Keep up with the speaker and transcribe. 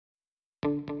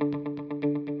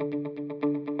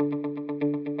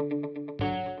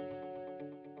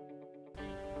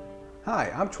Hi,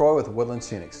 I'm Troy with Woodland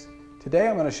Scenics. Today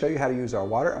I'm going to show you how to use our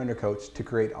water undercoats to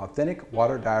create authentic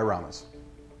water dioramas.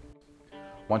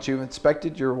 Once you've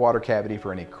inspected your water cavity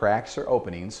for any cracks or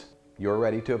openings, you're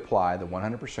ready to apply the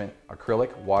 100%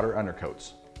 acrylic water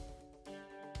undercoats.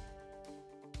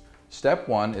 Step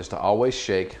 1 is to always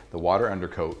shake the water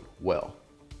undercoat well.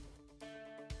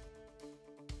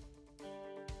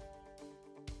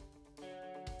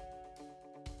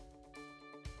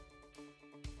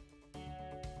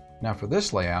 Now for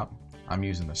this layout, I'm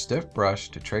using a stiff brush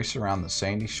to trace around the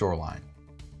sandy shoreline.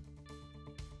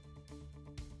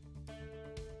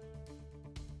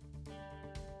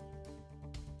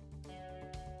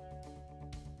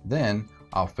 Then,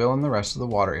 I'll fill in the rest of the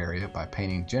water area by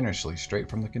painting generously straight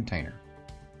from the container.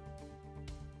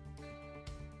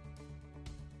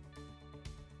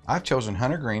 I've chosen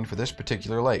hunter green for this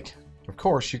particular lake. Of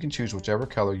course, you can choose whichever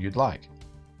color you'd like.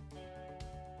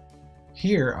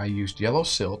 Here I used yellow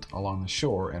silt along the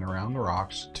shore and around the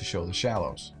rocks to show the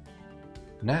shallows.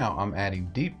 Now I'm adding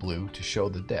deep blue to show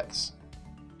the depths.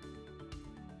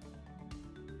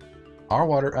 Our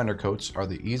water undercoats are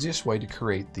the easiest way to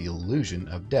create the illusion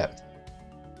of depth.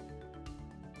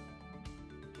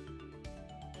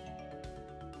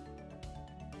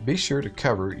 Be sure to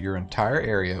cover your entire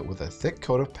area with a thick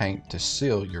coat of paint to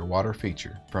seal your water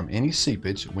feature from any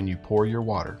seepage when you pour your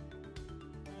water.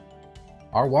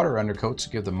 Our water undercoats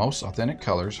give the most authentic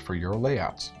colors for your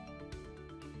layouts.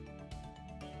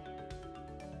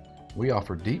 We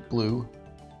offer deep blue,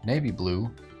 navy blue,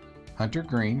 hunter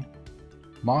green,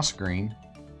 moss green,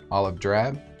 olive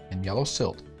drab, and yellow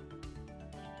silt.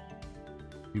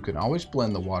 You can always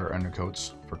blend the water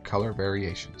undercoats for color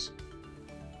variations.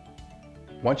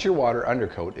 Once your water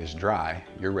undercoat is dry,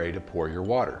 you're ready to pour your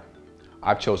water.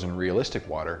 I've chosen realistic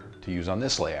water to use on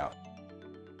this layout.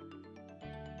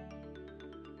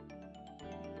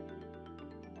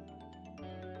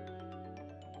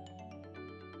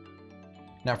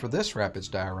 Now for this rapids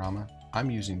diorama,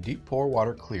 I'm using deep pour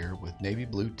water clear with navy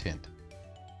blue tint.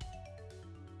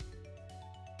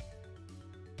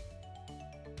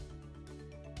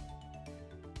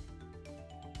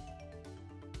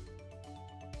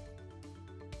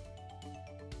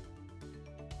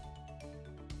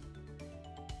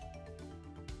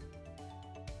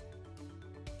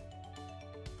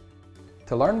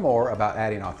 To learn more about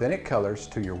adding authentic colors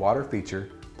to your water feature,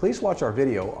 please watch our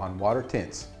video on water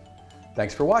tints.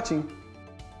 Thanks for watching.